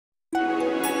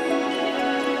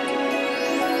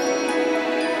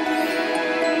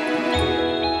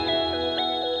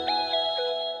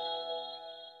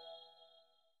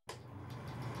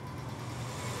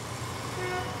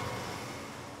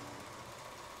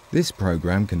This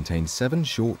programme contains 7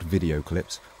 short video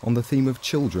clips on the theme of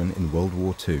children in World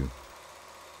War II.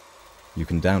 You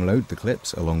can download the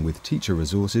clips along with teacher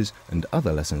resources and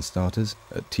other lesson starters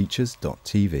at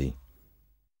teachers.tv.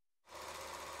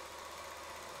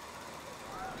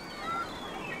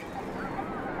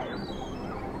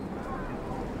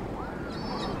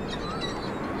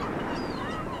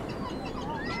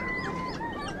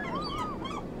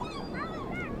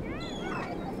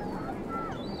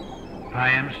 I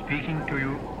am speaking to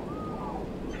you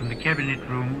from the Cabinet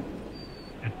Room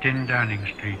at 10 Downing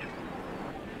Street.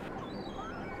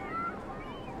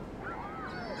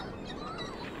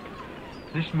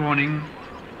 This morning,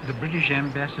 the British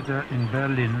ambassador in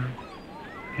Berlin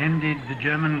handed the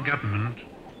German government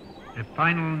a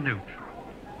final note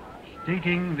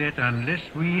stating that unless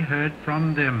we heard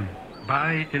from them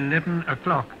by 11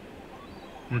 o'clock,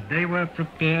 that they were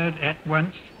prepared at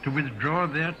once to withdraw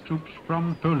their troops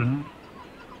from Poland,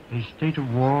 a state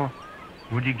of war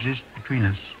would exist between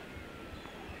us.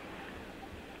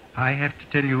 I have to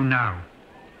tell you now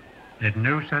that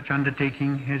no such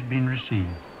undertaking has been received,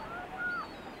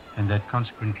 and that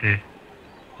consequently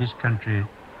this country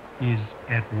is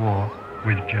at war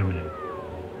with Germany.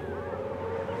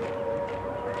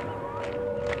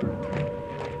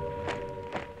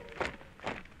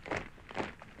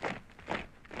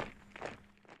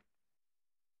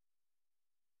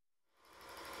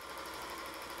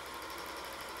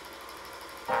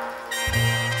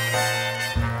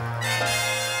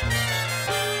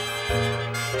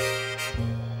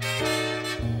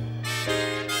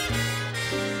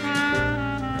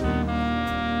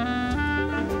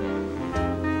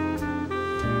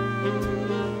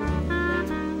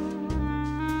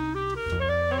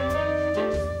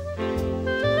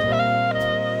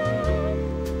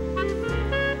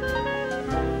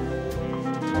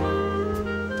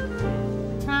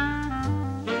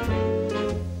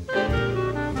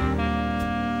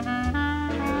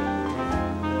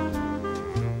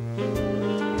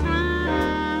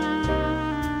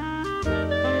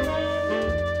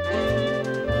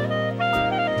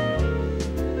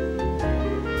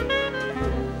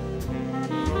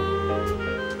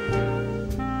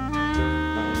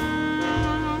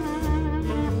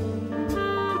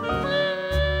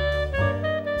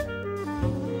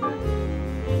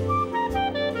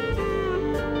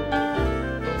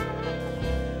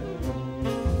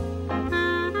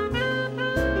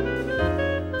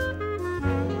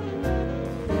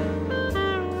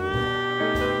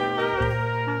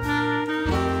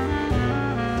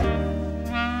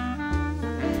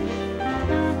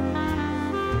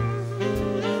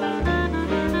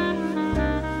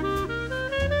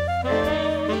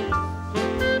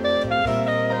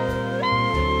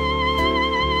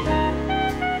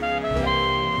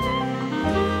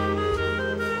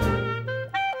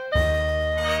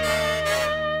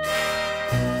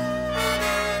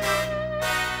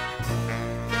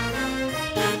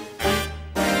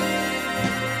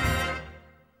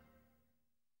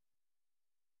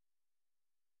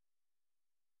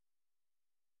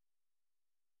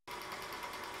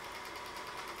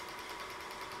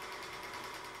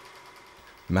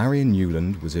 Marion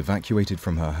Newland was evacuated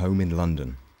from her home in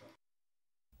London.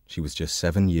 She was just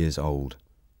 7 years old.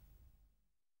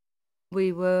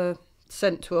 We were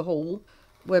sent to a hall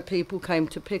where people came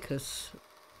to pick us.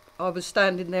 I was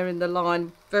standing there in the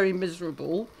line, very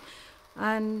miserable,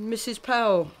 and Mrs.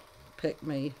 Powell picked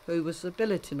me, who was the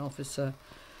billeting officer.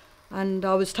 And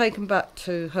I was taken back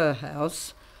to her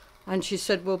house, and she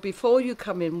said, well, before you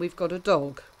come in, we've got a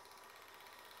dog.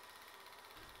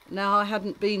 Now, I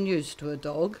hadn't been used to a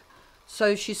dog,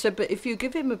 so she said, but if you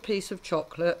give him a piece of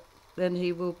chocolate, then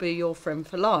he will be your friend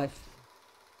for life.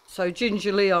 So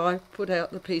gingerly I put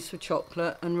out the piece of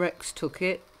chocolate and Rex took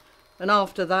it, and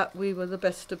after that we were the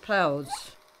best of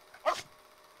pals.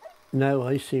 Now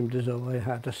I seemed as though I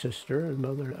had a sister and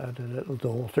mother had a little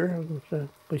daughter, and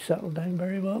we settled down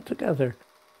very well together.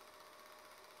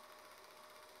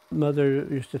 Mother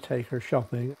used to take her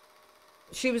shopping.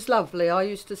 She was lovely. I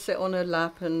used to sit on her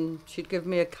lap and she'd give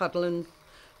me a cuddle, and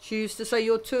she used to say,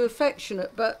 you're too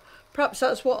affectionate, but perhaps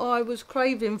that's what I was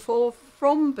craving for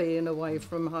from being away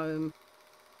from home.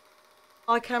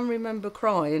 I can remember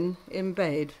crying in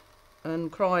bed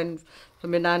and crying for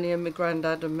my nanny and my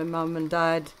granddad and my mum and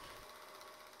dad.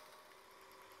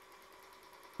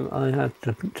 I had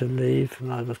to leave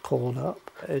and I was called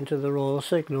up into the Royal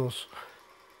Signals.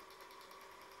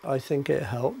 I think it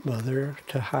helped Mother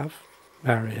to have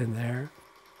Marion there,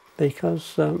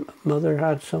 because Mother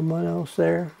had someone else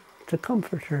there to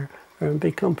comfort her and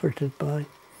be comforted by.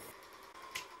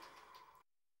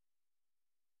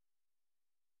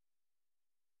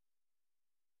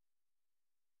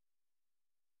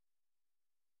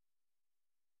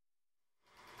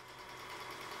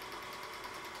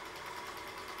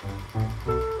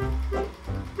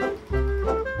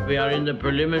 We are in the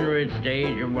preliminary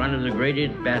stage of one of the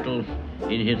greatest battles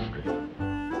in history.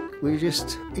 We were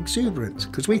just exuberant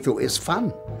because we thought it was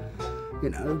fun.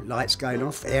 You know, lights going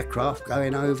off, aircraft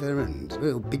going over and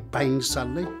little big bangs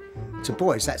suddenly. To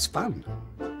boys, that's fun.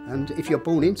 And if you're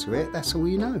born into it, that's all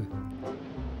you know.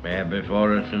 We have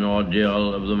before us an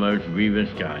ordeal of the most grievous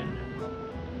kind.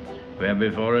 We have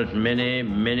before us many,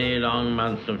 many long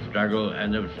months of struggle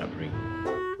and of suffering.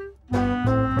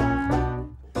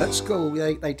 At school,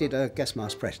 they did a gas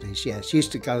mask practice, yes.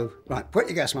 Used to go, right, put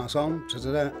your gas mask on,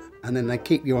 and then they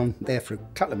keep you on there for a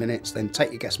couple of minutes, then take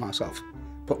your gas mask off,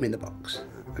 put them in the box,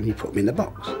 and you put them in the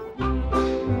box.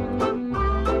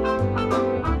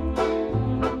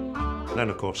 Then,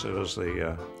 of course, there was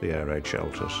the air raid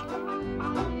shelters.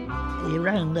 He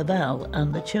rang the bell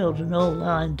and the children all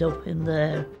lined up in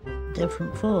their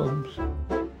different forms.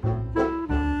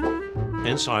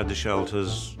 Inside the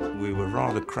shelters, we were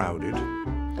rather crowded,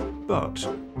 but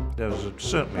there was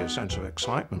certainly a sense of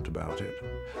excitement about it.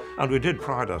 And we did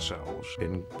pride ourselves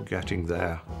in getting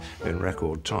there in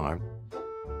record time.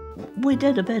 We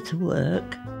did a bit of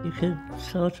work. You could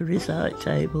sort of recite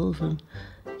tables and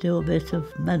do a bit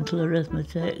of mental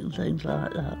arithmetic and things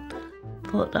like that.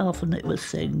 But often it was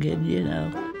singing, you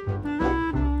know.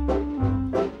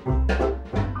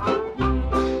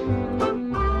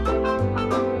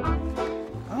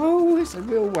 Oh, it's a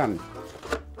real one.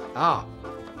 Ah,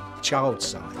 child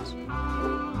size.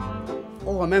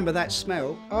 Oh, I remember that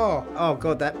smell. Oh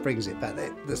God, that brings it back.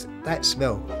 That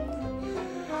smell.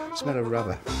 Smell of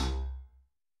rubber.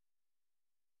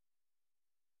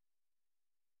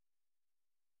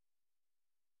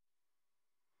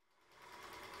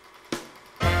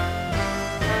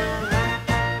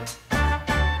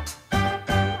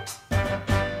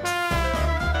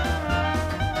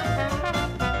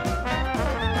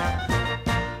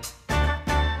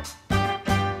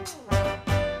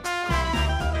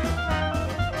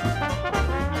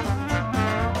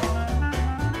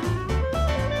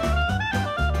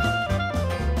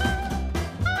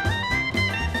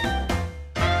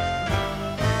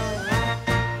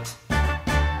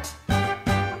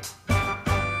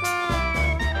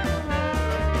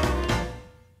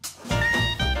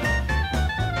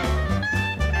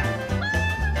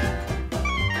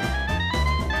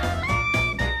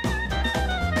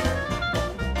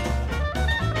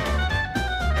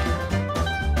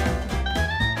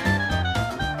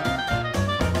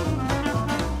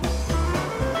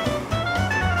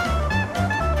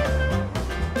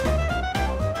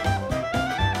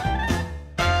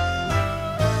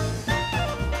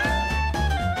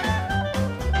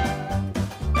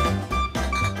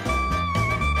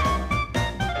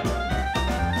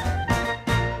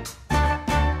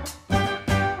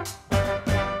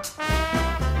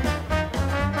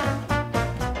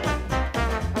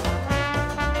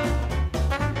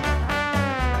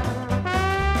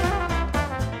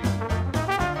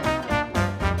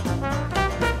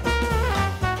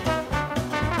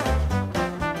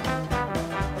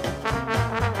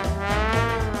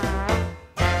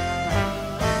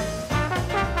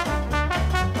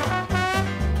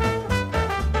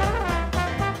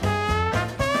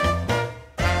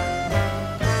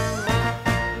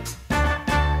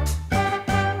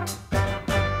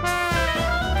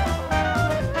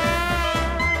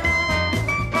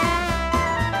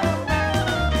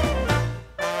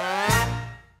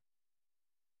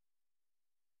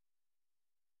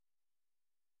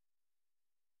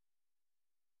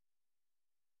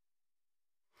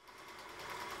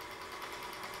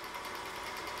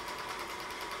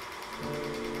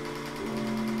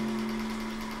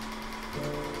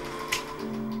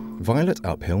 Violet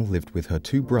Uphill lived with her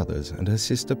two brothers and her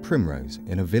sister Primrose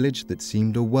in a village that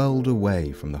seemed a world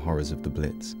away from the horrors of the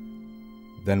Blitz.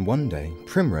 Then one day,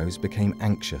 Primrose became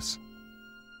anxious.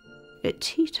 At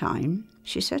tea time,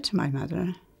 she said to my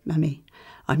mother, "Mummy,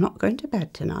 I'm not going to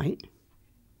bed tonight."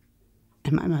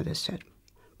 And my mother said,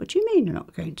 "What do you mean you're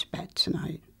not going to bed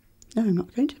tonight?" "No, I'm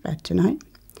not going to bed tonight."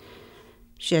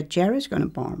 She said, "Jerry's going to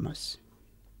bomb us."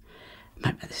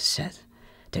 My mother said,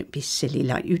 "Don't be silly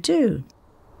like you do."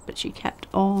 But she kept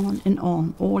on and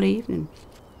on all evening.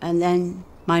 And then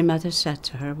my mother said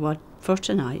to her, "Well, for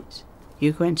tonight,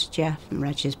 you go into Jeff and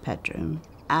Reggie's bedroom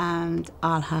and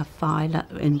I'll have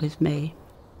Violet in with me.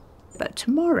 But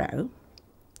tomorrow,"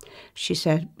 she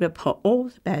said, "we'll put all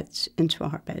the beds into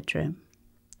our bedroom."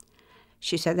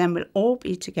 She said, "Then we'll all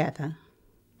be together."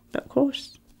 But of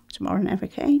course, tomorrow never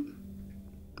came.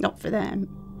 Not for them.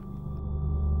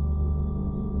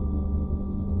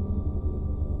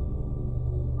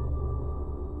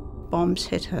 Bombs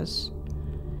hit us.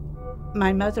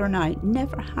 My mother and I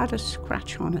never had a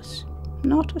scratch on us,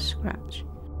 not a scratch.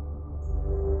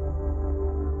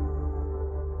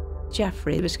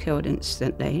 Jeffrey was killed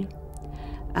instantly,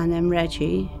 and then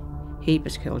Reggie, he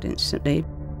was killed instantly.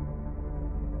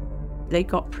 They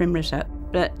got Primrose out,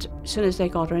 but as soon as they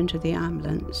got her into the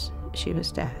ambulance, she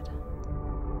was dead.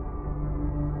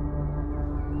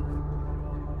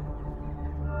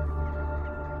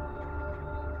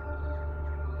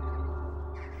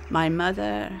 My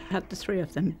mother had the three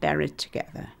of them buried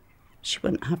together. She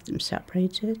wouldn't have them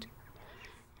separated.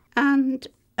 And,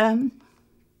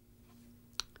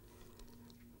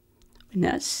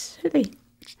 that's silly.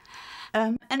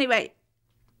 Anyway,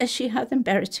 as she had them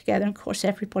buried together, of course,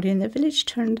 everybody in the village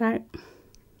turned out.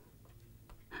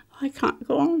 I can't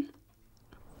go on.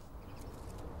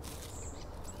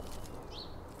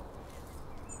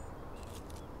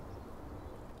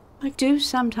 I do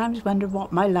sometimes wonder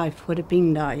what my life would have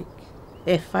been like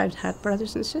if I'd had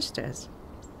brothers and sisters.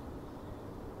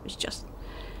 It's just,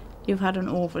 you've had an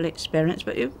awful experience,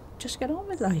 but you just get on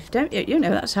with life, don't you? You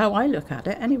know, that's how I look at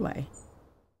it anyway.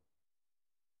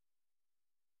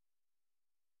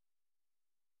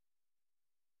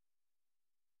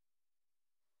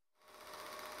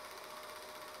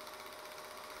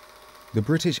 The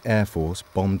British Air Force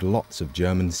bombed lots of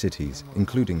German cities,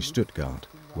 including Stuttgart,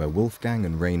 where Wolfgang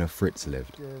and Rainer Fritz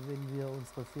lived.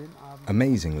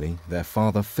 Amazingly, their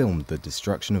father filmed the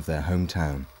destruction of their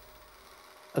hometown.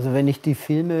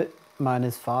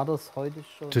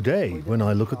 Today, when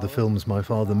I look at the films my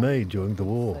father made during the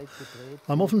war,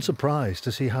 I'm often surprised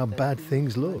to see how bad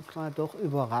things look.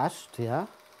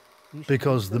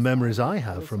 Because the memories I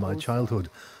have from my childhood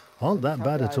aren't that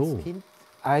bad at all.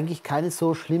 Eigentlich keine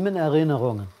so schlimmen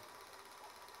Erinnerungen.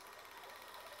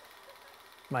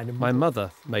 My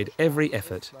mother made every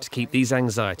effort to keep these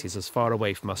anxieties as far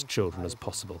away from us children as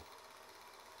possible.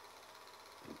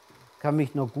 I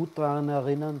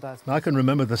can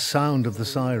remember the sound of the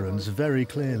sirens very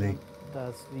clearly.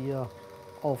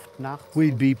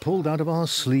 We'd be pulled out of our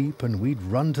sleep and we'd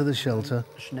run to the shelter.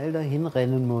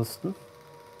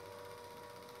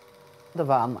 There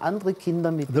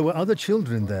were other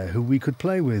children there who we could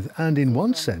play with, and in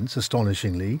one sense,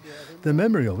 astonishingly, the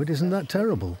memory of it isn't that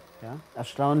terrible.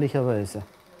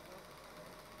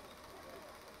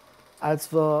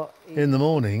 In the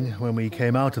morning, when we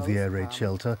came out of the air raid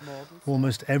shelter,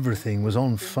 almost everything was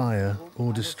on fire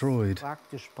or destroyed.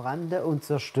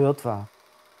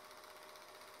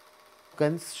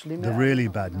 The really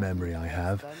bad memory I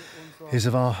have is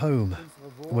of our home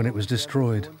when it was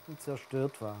destroyed.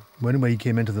 When we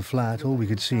came into the flat, all we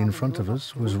could see in front of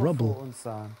us was rubble.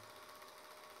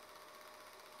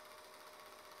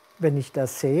 When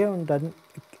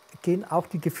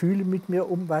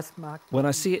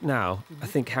I see it now, I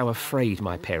think how afraid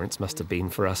my parents must have been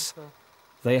for us.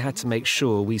 They had to make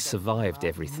sure we survived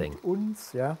everything.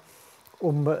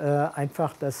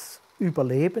 Einfach das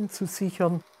Überleben zu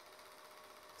sichern.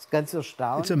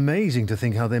 It's amazing to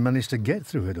think how they managed to get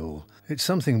through it all. It's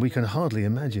something we can hardly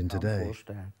imagine today.